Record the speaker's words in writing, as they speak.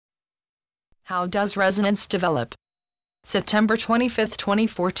How does resonance develop? September 25,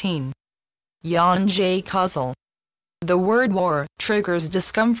 2014. Jan J. Kuzel. The word war triggers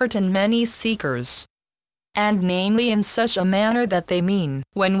discomfort in many seekers, and namely in such a manner that they mean,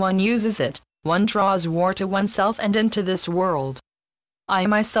 when one uses it, one draws war to oneself and into this world. I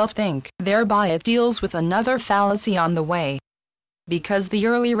myself think thereby it deals with another fallacy on the way, because the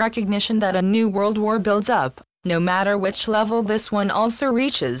early recognition that a new world war builds up, no matter which level this one also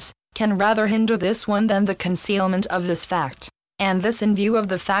reaches, can rather hinder this one than the concealment of this fact, and this in view of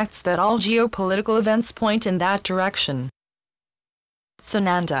the facts that all geopolitical events point in that direction.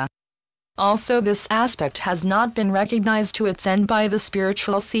 Sananda. Also, this aspect has not been recognized to its end by the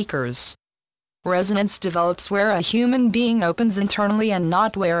spiritual seekers. Resonance develops where a human being opens internally and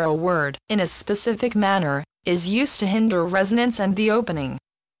not where a word, in a specific manner, is used to hinder resonance and the opening.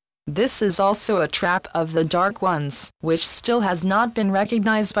 This is also a trap of the dark ones, which still has not been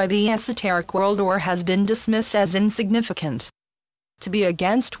recognized by the esoteric world or has been dismissed as insignificant. To be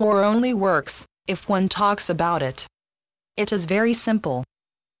against war only works if one talks about it. It is very simple.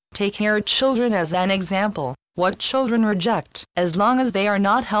 Take your children as an example. What children reject, as long as they are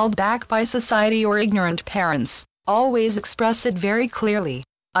not held back by society or ignorant parents, always express it very clearly.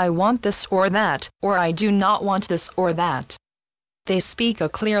 I want this or that, or I do not want this or that. They speak a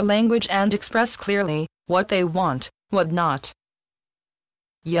clear language and express clearly what they want, what not.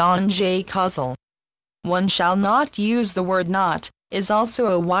 Jan J. Kuzel. One shall not use the word not, is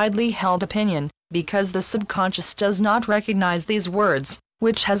also a widely held opinion, because the subconscious does not recognize these words,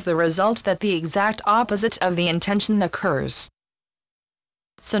 which has the result that the exact opposite of the intention occurs.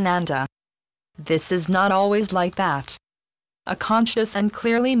 Sananda. This is not always like that. A conscious and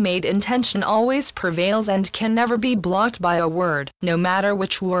clearly made intention always prevails and can never be blocked by a word, no matter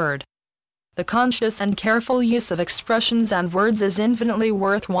which word. The conscious and careful use of expressions and words is infinitely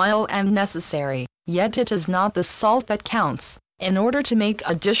worthwhile and necessary, yet it is not the salt that counts, in order to make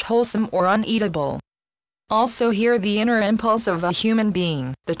a dish wholesome or uneatable. Also here the inner impulse of a human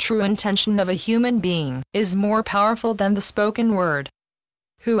being, the true intention of a human being, is more powerful than the spoken word.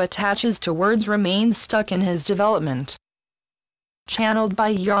 Who attaches to words remains stuck in his development. Channeled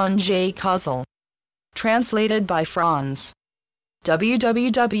by Jan J. Kuzel. Translated by Franz.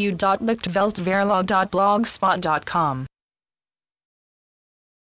 www.lichtweltverlag.blogspot.com